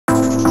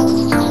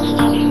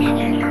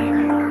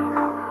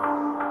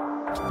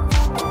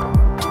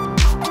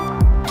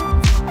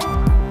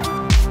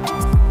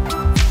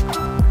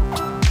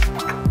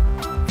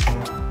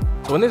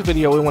So in this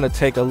video, we want to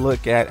take a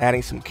look at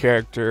adding some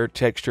character,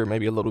 texture,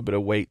 maybe a little bit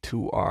of weight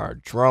to our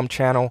drum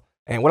channel.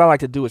 And what I like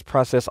to do is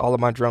process all of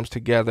my drums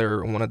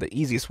together. And one of the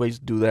easiest ways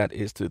to do that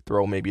is to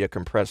throw maybe a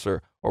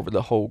compressor over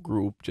the whole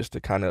group just to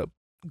kind of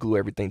glue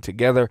everything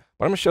together.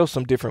 But I'm going to show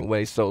some different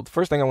ways. So the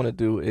first thing I want to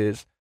do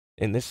is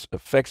in this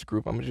effects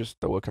group, I'm going to just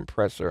throw a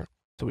compressor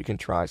so we can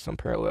try some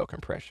parallel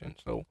compression.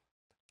 So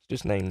let's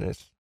just name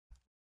this.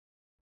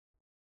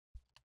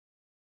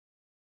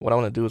 What I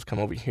want to do is come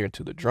over here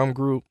to the drum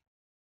group.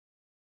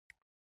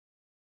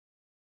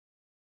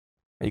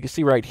 And you can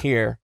see right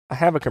here, I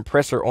have a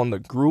compressor on the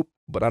group,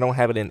 but I don't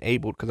have it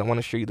enabled because I want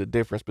to show you the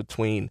difference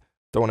between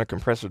throwing a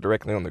compressor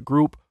directly on the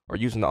group or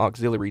using the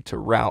auxiliary to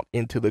route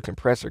into the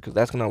compressor, because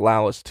that's going to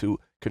allow us to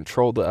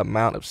control the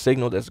amount of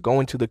signal that's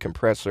going to the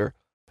compressor,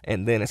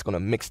 and then it's going to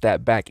mix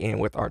that back in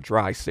with our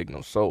dry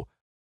signal. So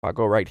if I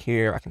go right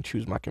here, I can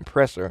choose my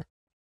compressor.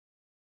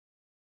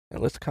 And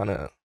let's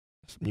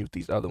mute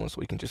these other ones so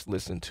we can just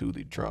listen to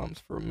the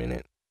drums for a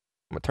minute.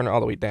 I'm going to turn it all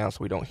the way down so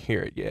we don't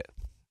hear it yet.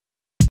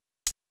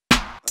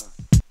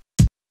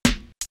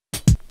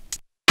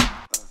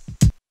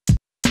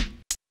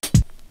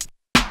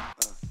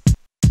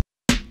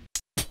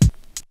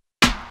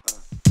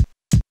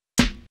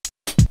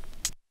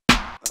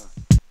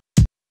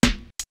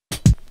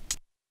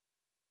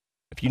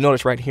 If you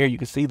notice right here, you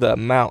can see the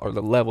amount or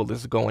the level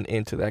that's going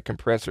into that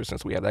compressor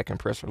since we have that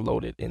compressor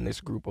loaded in this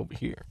group over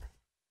here.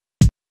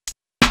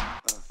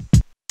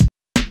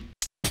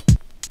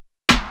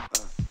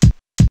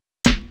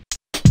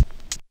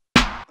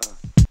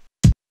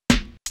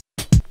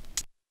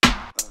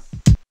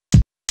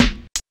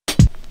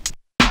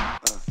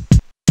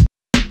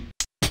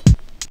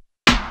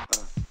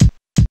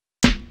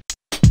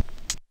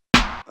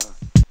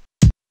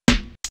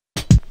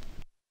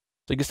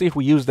 So you can see if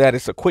we use that,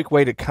 it's a quick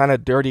way to kind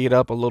of dirty it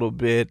up a little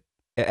bit.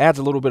 It adds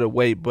a little bit of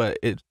weight, but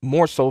it's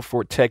more so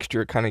for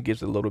texture. It kind of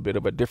gives it a little bit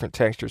of a different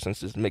texture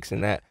since it's mixing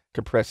that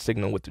compressed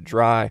signal with the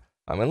dry.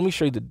 And let me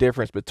show you the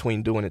difference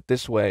between doing it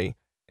this way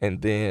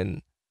and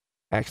then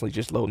actually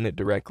just loading it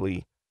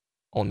directly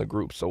on the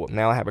group. So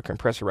now I have a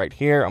compressor right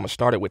here. I'm going to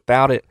start it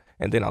without it,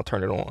 and then I'll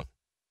turn it on.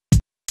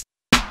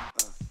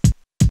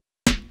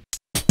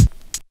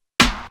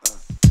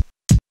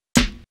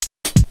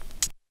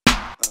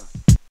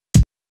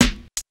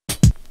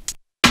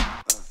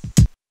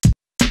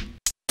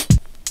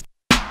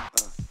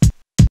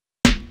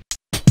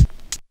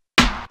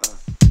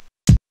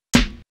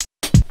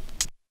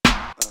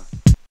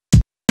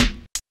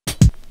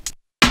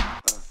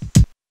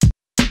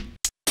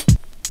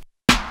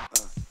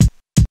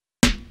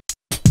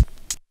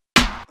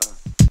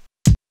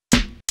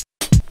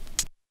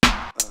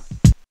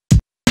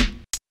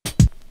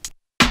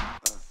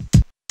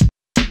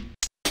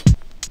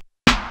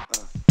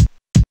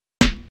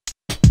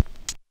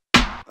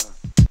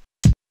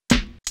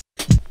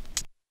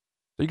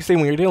 So you can see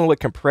when you're dealing with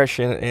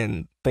compression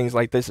and things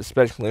like this,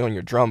 especially on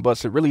your drum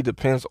bus, it really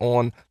depends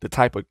on the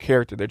type of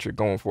character that you're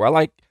going for. I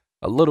like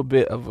a little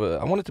bit of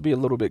I want it to be a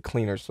little bit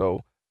cleaner,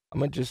 so I'm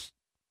going to just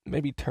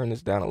maybe turn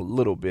this down a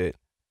little bit.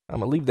 I'm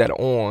going to leave that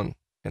on,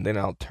 and then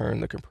I'll turn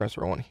the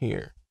compressor on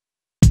here.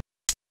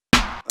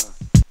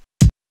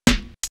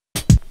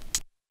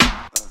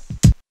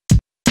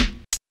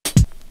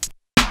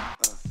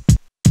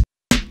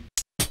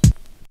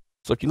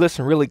 So if you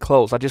listen really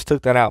close, I just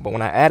took that out, but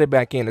when I add it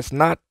back in, it's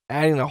not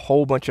adding a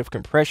whole bunch of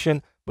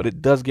compression, but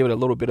it does give it a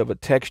little bit of a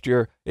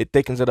texture. It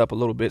thickens it up a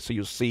little bit, so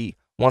you'll see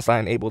once I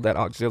enable that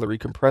auxiliary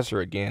compressor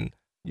again,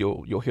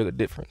 you'll hear the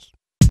difference.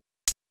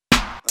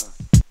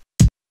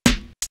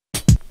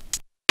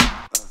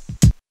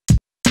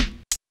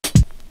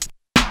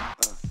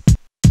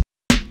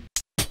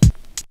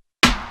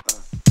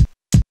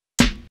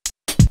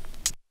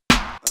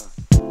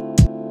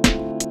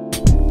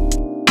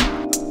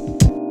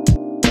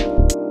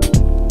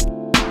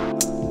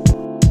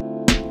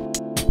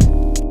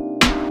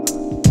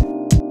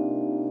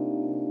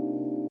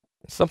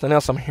 Something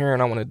else I'm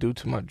hearing I want to do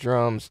to my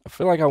drums, I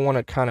feel like I want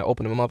to kind of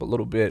open them up a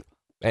little bit.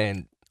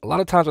 And a lot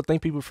of times I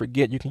think people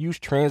forget you can use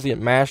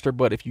Transient Master,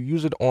 but if you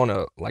use it on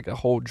a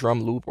whole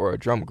drum loop or a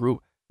drum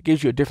group, it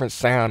gives you a different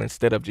sound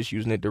instead of just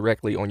using it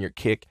directly on your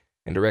kick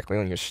and directly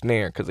on your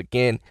snare. Because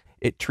again,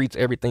 it treats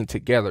everything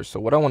together. So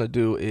what I want to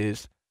do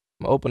is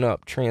I'm gonna open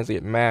up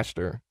Transient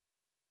Master.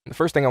 And the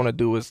first thing I want to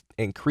do is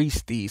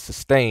increase the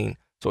sustain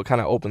so it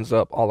kind of opens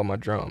up all of my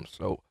drums.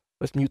 So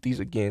let's mute these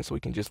again so we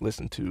can just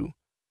listen to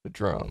the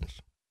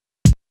drums.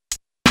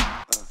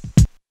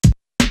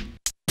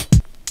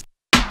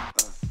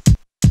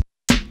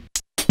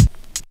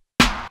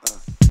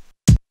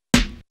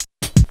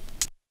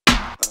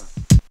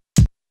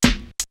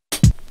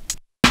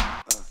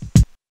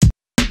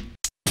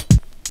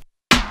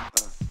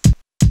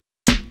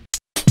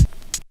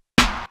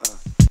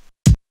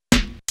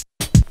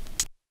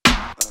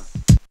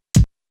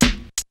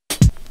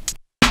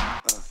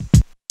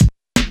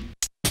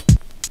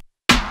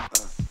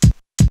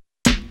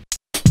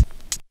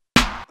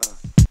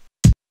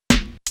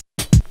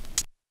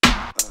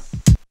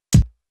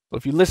 So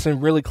if you listen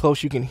really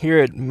close, you can hear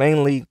it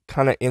mainly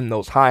kind of in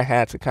those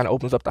hi-hats. It kind of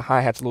opens up the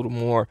hi-hats a little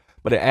more,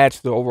 but it adds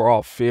to the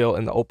overall feel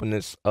and the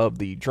openness of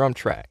the drum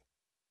track.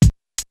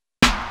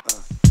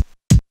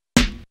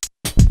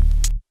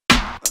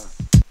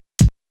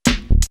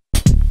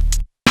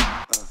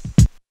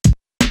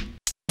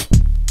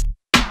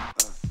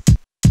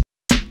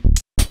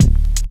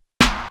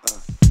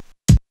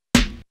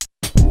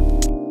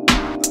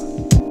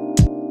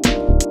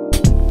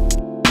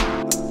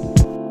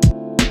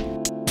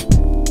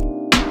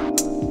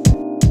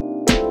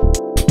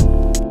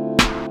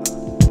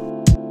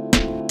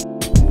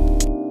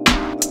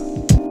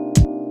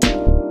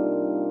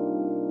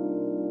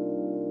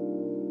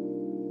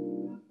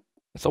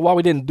 So while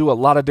we didn't do a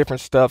lot of different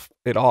stuff,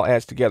 it all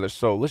adds together.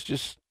 So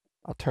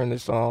I'll turn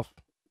this off,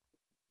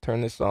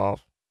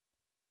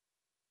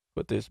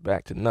 put this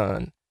back to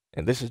none.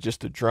 And this is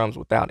just the drums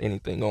without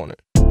anything on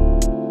it.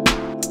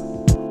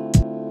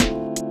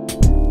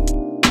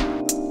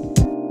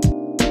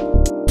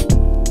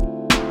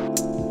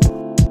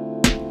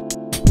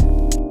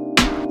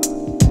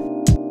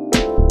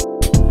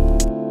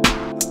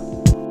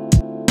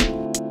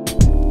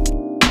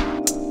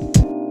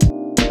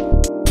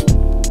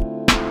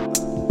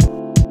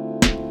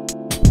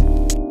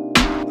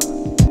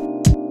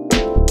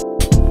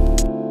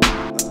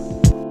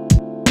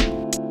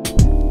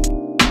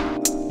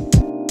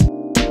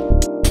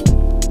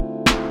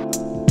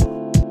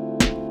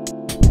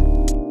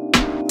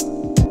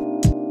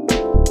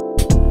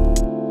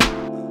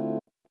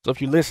 So if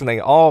you listen, they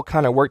all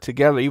kind of work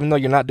together, even though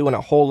you're not doing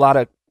a whole lot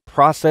of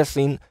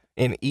processing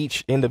in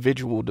each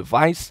individual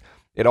device.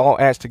 It all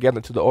adds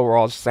together to the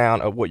overall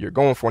sound of what you're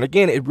going for. And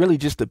again, it really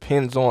just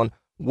depends on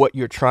what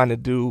you're trying to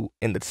do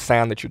and the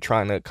sound that you're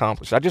trying to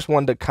accomplish. I just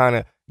wanted to kind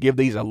of give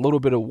these a little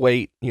bit of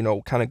weight, you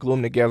know, kind of glue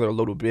them together a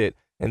little bit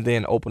and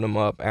then open them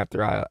up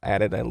after I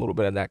added a little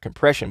bit of that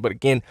compression. But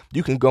again,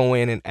 you can go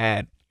in and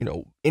add, you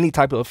know, any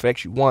type of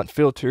effects you want,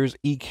 filters,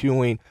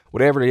 EQing,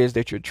 whatever it is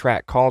that your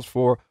track calls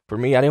for. For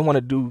me, I didn't want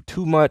to do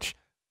too much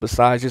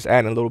besides just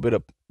adding a little bit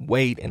of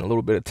weight and a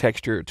little bit of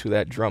texture to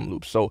that drum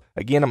loop. So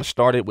again, I'm gonna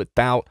start it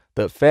without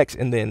the effects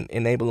and then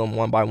enable them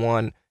one by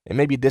one and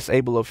maybe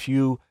disable a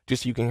few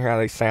just so you can hear how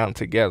they sound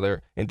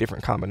together in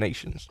different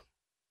combinations.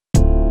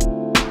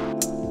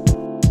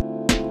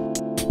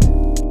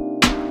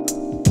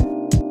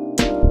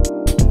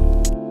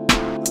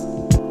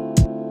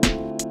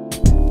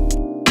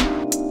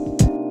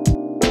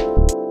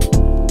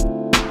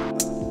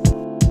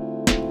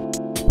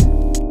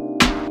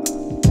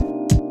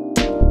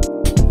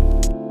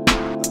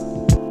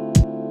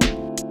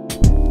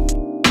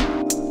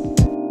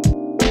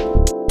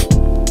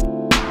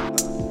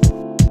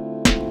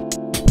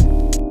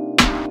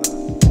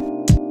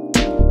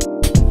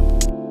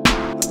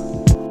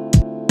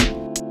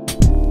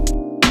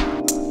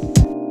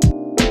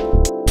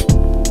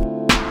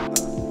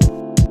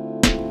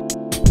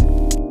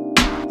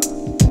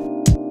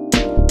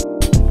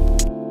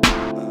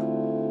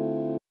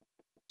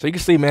 So you can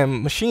see,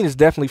 man, Maschine is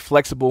definitely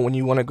flexible when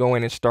you want to go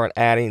in and start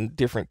adding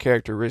different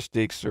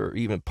characteristics or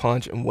even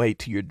punch and weight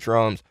to your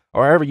drums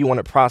or however you want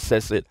to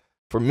process it.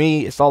 For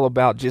me, it's all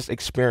about just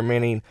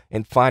experimenting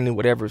and finding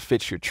whatever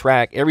fits your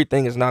track.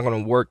 Everything is not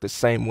going to work the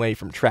same way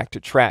from track to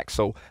track.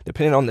 So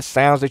depending on the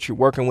sounds that you're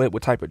working with,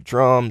 what type of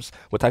drums,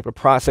 what type of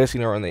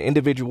processing are on the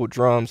individual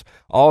drums,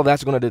 all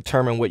that's going to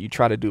determine what you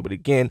try to do. But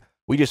again,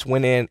 we just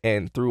went in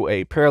and threw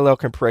a parallel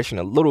compression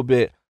a little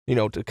bit, you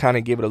know, to kind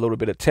of give it a little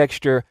bit of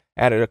texture,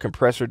 added a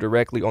compressor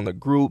directly on the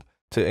group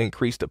to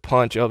increase the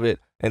punch of it,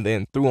 and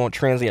then threw on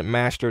Transient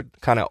Master,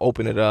 kind of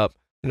open it up,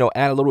 you know,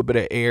 add a little bit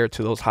of air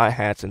to those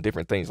hi-hats and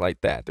different things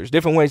like that. There's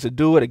different ways to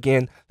do it.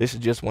 Again, this is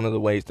just one of the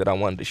ways that I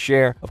wanted to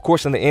share. Of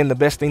course, in the end, the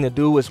best thing to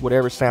do is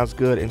whatever sounds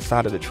good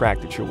inside of the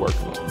track that you're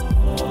working on.